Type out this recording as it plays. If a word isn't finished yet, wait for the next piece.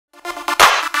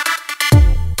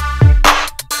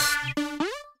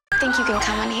you can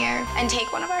come in here and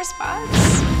take one of our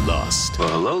spots? Lost. Well,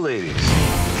 hello, ladies.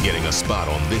 Getting a spot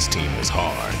on this team is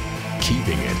hard.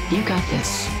 Keeping it, you got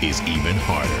this, is even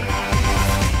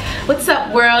harder. What's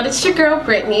up, world? It's your girl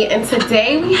Brittany, and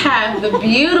today we have the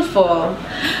beautiful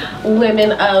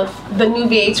women of the new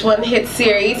VH1 hit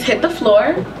series, Hit the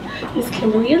Floor. It's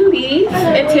Kimberly Elise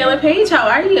and Taylour Paige. How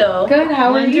are you? Good,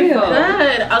 how are you?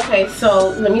 Good. Okay, so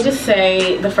let me just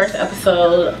say, the first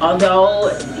episode,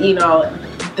 although, you know,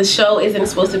 the show isn't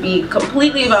supposed to be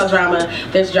completely about drama,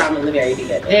 there's drama in the very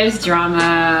beginning. There's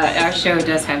drama. Our show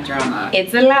does have drama.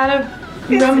 It's a lot of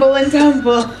rumble and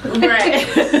tumble. Right.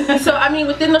 So, I mean,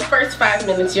 within the first 5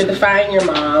 minutes, you're defying your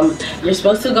mom. You're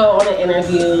supposed to go on an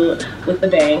interview with the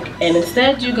bank, and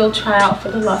instead you go try out for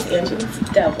the Los Angeles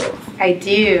Devils. I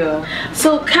do.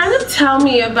 So, kind of tell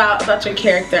me about your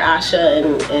character, Asha,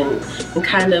 and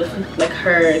kind of like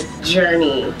her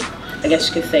journey, I guess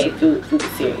you could say, through the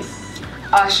series.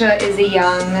 Asha is a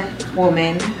young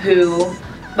woman who,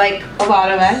 like a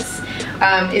lot of us,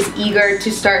 is eager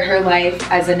to start her life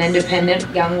as an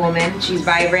independent young woman. She's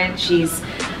vibrant, she's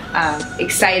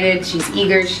excited, she's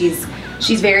eager, she's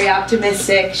very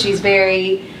optimistic, she's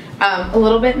very a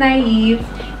little bit naive,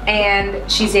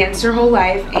 and she's danced her whole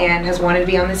life and has wanted to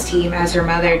be on this team as her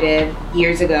mother did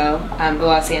years ago, the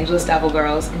Los Angeles Devil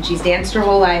Girls, and she's danced her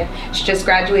whole life. She just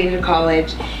graduated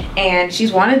college and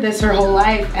she's wanted this her whole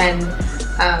life, and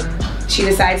she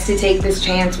decides to take this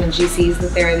chance when she sees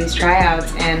that there are these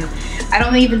tryouts, and I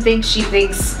don't even think she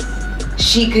thinks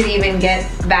she could even get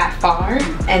that far,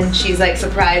 and she's like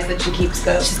surprised that she keeps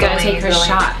going. She's got to take her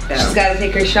shot, though. She's got to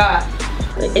take her shot.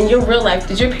 In your real life,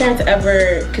 did your parents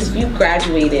ever, because you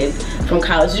graduated from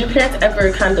college, did your parents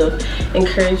ever kind of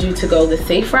encourage you to go the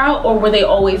safe route, or were they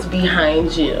always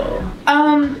behind you?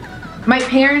 My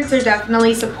parents are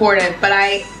definitely supportive, but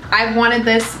I've wanted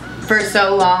this for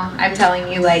so long. I'm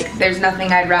telling you, like, there's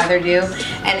nothing I'd rather do.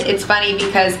 And it's funny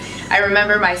because I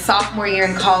remember my sophomore year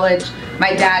in college,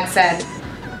 my dad said,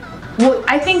 well,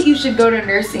 I think you should go to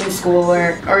nursing school,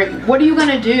 or what are you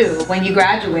gonna do when you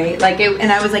graduate? Like,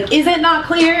 and I was like, is it not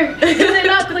clear? Is it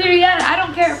not clear yet? I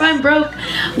don't care if I'm broke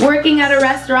working at a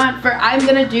restaurant, I'm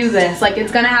gonna do this. Like,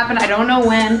 it's gonna happen, I don't know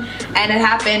when. And it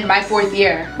happened my 4th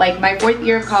year. Like, my 4th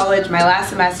year of college, my last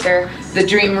semester, the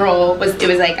dream role was, it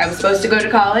was like I was supposed to go to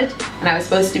college and I was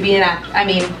supposed to be an actor. I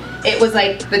mean, it was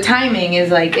like, the timing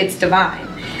is like, it's divine.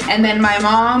 And then my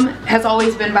mom has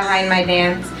always been behind my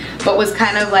dance, but was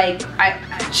kind of like,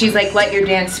 she's like, let your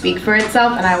dance speak for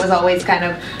itself. And I was always kind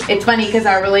of, it's funny because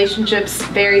our relationship's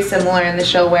very similar in the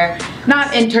show, where,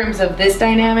 not in terms of this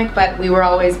dynamic, but we were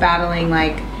always battling.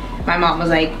 Like, my mom was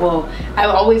like, well, I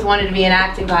always wanted to be in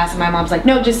acting class, and my mom's like,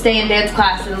 no, just stay in dance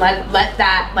class and let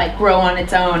that like grow on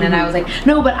its own. And I was like,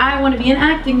 no, but I want to be in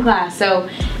acting class. So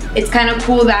it's kind of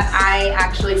cool that I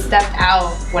actually stepped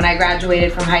out when I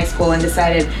graduated from high school and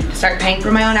decided to start paying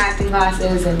for my own acting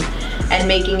classes and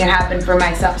making it happen for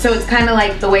myself. So it's kind of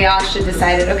like the way Asha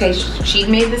decided, okay, she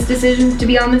made this decision to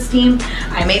be on this team,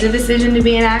 I made a decision to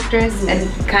be an actress and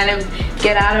kind of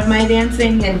get out of my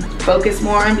dancing and focus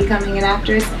more on becoming an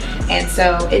actress. And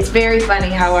so it's very funny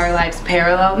how our lives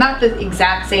parallel, not the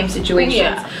exact same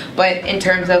situations, but in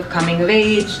terms of coming of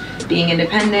age, being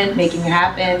independent, making it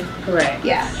happen. Right.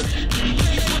 Yeah.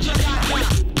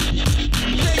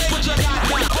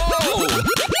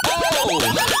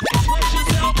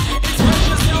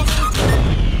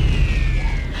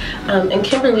 And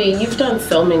Kimberly, you've done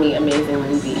so many amazing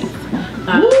movies.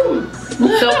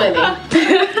 So many.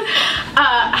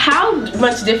 How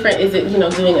much different is it, you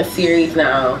know, doing a series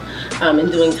now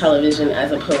and doing television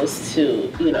as opposed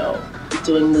to, you know,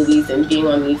 doing movies and being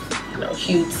on these, you know,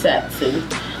 huge sets and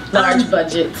large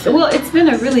budgets? Well, it's been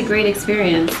a really great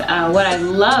experience. What I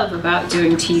love about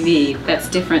doing TV that's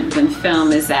different than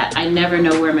film is that I never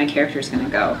know where my character is going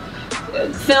to go.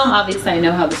 Film, obviously, I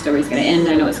know how the story's going to end.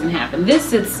 I know what's going to happen.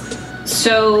 This, it's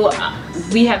so,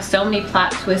 we have so many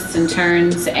plot twists and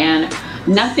turns, and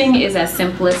nothing is as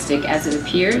simplistic as it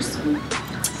appears.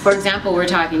 For example, we're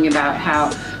talking about how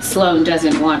Sloane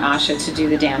doesn't want Asha to do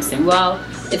the dancing. Well,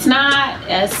 it's not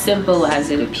as simple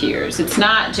as it appears. It's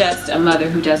not just a mother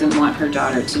who doesn't want her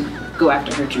daughter to go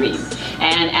after her dream.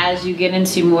 And as you get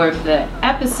into more of the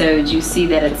episodes, you see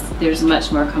that there's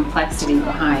much more complexity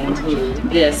behind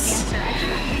this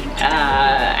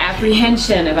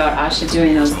apprehension about Asha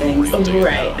doing those things.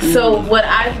 Right. So what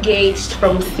I've gauged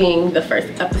from seeing the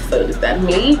first episode is that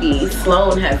maybe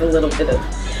Sloane has a little bit of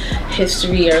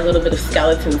history or a little bit of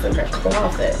skeletons in her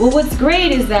closet. Well, what's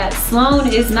great is that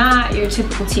Sloane is not your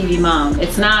typical TV mom.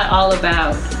 It's not all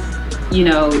about you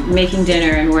know, making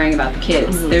dinner and worrying about the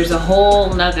kids. There's a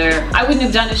whole nother, I wouldn't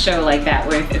have done a show like that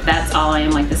where if that's all I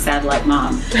am, like the satellite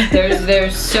mom.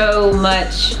 There's so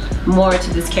much more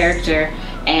to this character,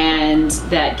 and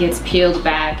that gets peeled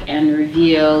back and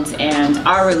revealed, and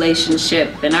our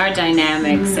relationship and our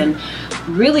dynamics, and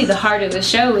really the heart of the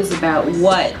show is about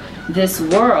what this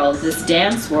world, this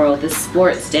dance world, this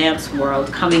sports dance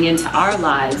world coming into our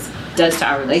lives does to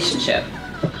our relationship,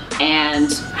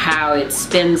 and how it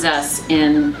spins us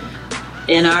in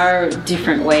our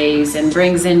different ways and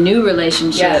brings in new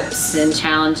relationships and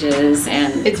challenges,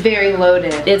 and it's very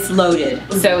loaded. It's loaded.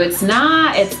 So it's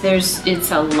not,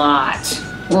 it's a lot.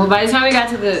 Well, by the time we got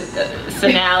to the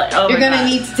finale, oh You're my gonna God.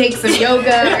 need to take some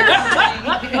yoga.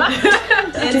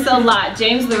 It's a lot.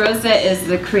 James LaRosa is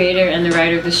the creator and the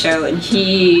writer of the show, and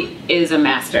he is a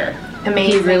master.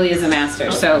 Amazing. He really is a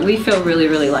master. So we feel really,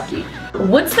 really lucky.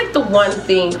 What's like the one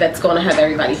thing that's going to have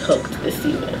everybody hooked this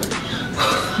season?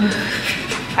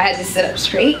 I had to sit up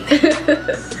straight.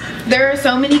 There are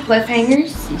so many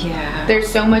cliffhangers. Yeah. There's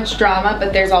so much drama,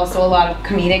 but there's also a lot of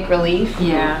comedic relief.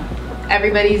 Yeah.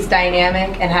 Everybody's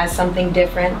dynamic and has something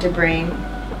different to bring.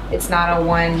 It's not a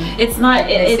one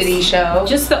ethnicity show.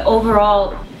 Just the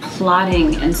overall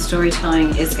plotting and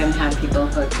storytelling is going to have people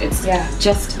hooked. It's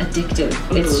just addictive.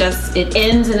 It's just, it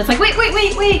ends and it's like, wait.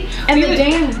 And the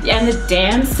dance. And the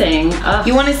dancing.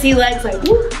 You want to see legs like,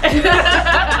 woo.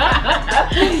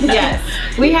 Yes.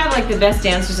 We have like the best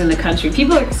dancers in the country.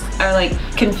 People are like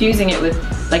confusing it with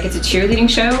like it's a cheerleading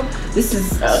show. This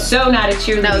is so not a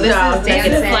cheerleading show. No, this is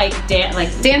dancing. This is like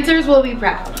dancers will be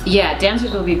proud. Yeah,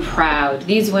 dancers will be proud.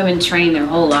 These women train their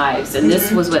whole lives, and this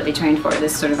was what they trained for,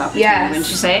 this sort of opportunity, wouldn't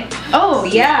you say? Oh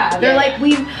yeah, they're like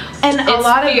and a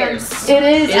lot of them, it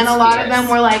is, and a lot of them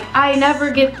were like, I never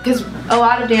get, because a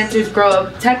lot of dancers grow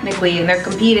up technically and they're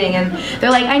competing, and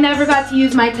they're like, I never got to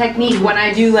use my technique when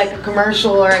I do like a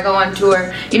commercial or I go on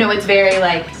tour. You know, it's very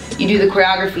like, you do the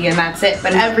choreography and that's it.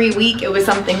 But every week it was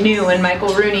something new, and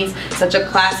Michael Rooney's such a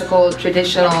classical,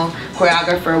 traditional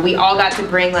choreographer. We all got to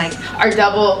bring like our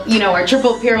double, you know, our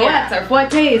triple pirouettes, our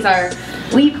fouettes, our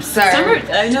leaps.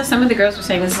 I know some of the girls were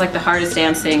saying this is like the hardest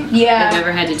dancing they've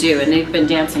ever had to do, and they've been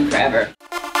dancing forever.